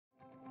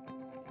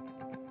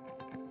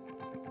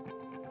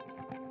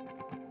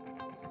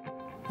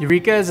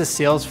Youreka is a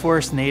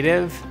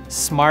Salesforce-native,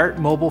 smart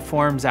mobile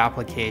forms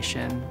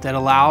application that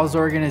allows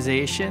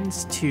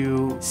organizations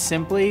to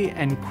simply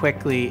and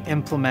quickly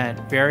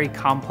implement very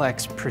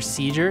complex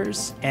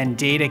procedures and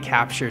data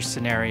capture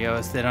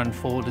scenarios that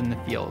unfold in the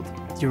field.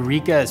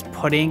 Youreka is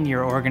putting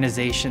your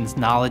organization's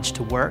knowledge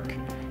to work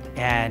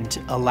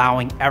and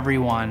allowing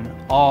everyone,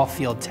 all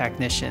field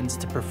technicians,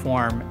 to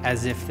perform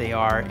as if they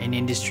are an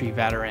industry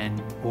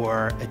veteran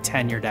or a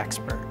tenured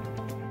expert.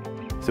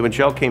 So when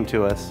Shell came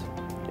to us,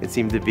 it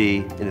seemed to be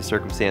in a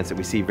circumstance that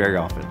we see very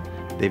often.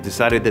 They've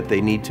decided that they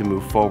need to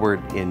move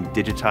forward in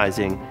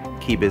digitizing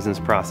key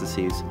business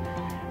processes,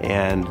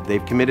 and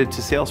they've committed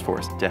to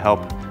Salesforce to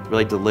help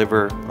really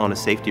deliver on a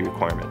safety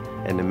requirement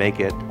and to make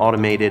it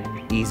automated,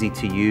 easy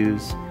to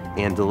use,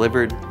 and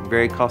delivered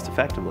very cost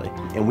effectively.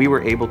 And we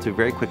were able to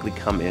very quickly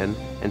come in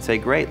and say,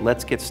 great,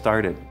 let's get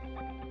started.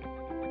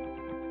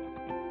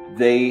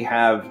 They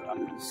have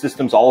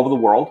systems all over the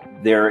world.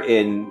 They're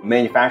in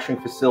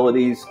manufacturing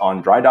facilities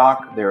on dry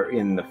dock. They're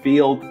in the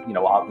field,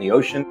 out in the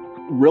ocean.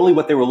 Really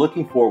what they were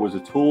looking for was a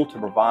tool to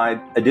provide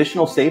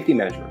additional safety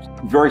measures.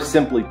 Very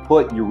simply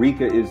put,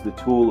 Youreka is the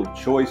tool of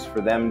choice for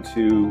them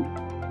to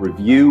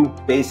review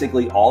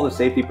basically all the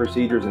safety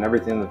procedures and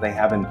everything that they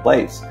have in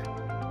place.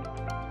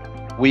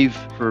 We've,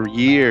 for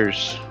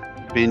years,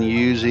 been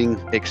using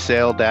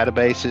Excel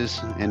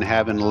databases and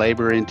having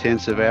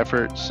labor-intensive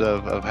efforts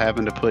of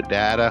having to put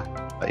data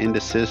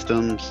into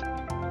systems.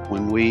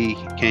 When we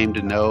came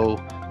to know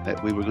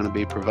that we were going to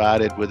be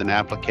provided with an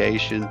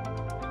application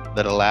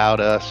that allowed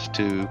us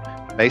to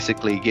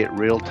basically get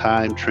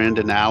real-time trend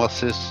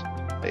analysis,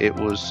 it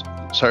was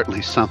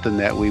certainly something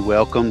that we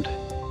welcomed.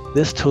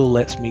 This tool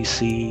lets me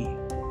see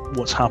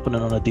what's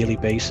happening on a daily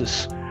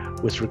basis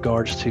with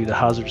regards to the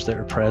hazards that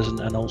are present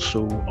and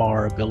also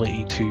our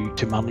ability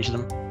to manage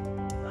them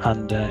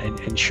and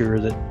ensure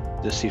that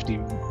the safety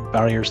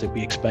barriers that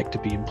we expect to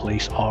be in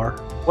place are.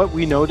 What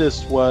we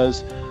noticed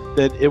was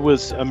that it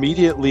was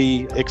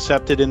immediately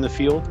accepted in the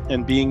field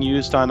and being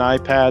used on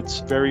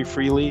iPads very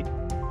freely.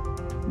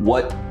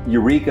 What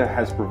Youreka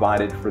has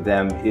provided for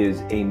them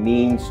is a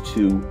means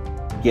to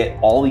get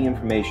all the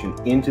information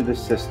into the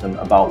system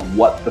about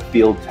what the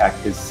field tech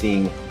is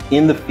seeing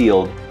in the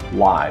field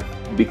live.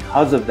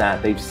 Because of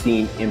that, they've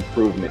seen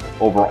improvement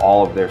over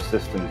all of their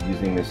systems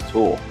using this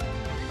tool.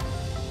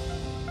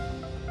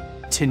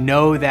 To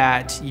know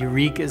that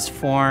Youreka's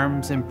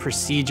forms and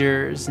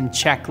procedures and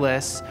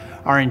checklists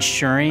are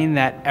ensuring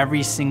that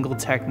every single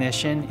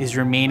technician is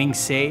remaining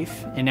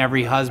safe and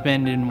every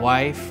husband and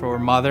wife or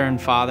mother and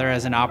father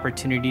has an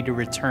opportunity to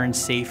return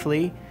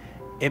safely,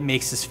 it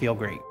makes us feel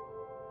great.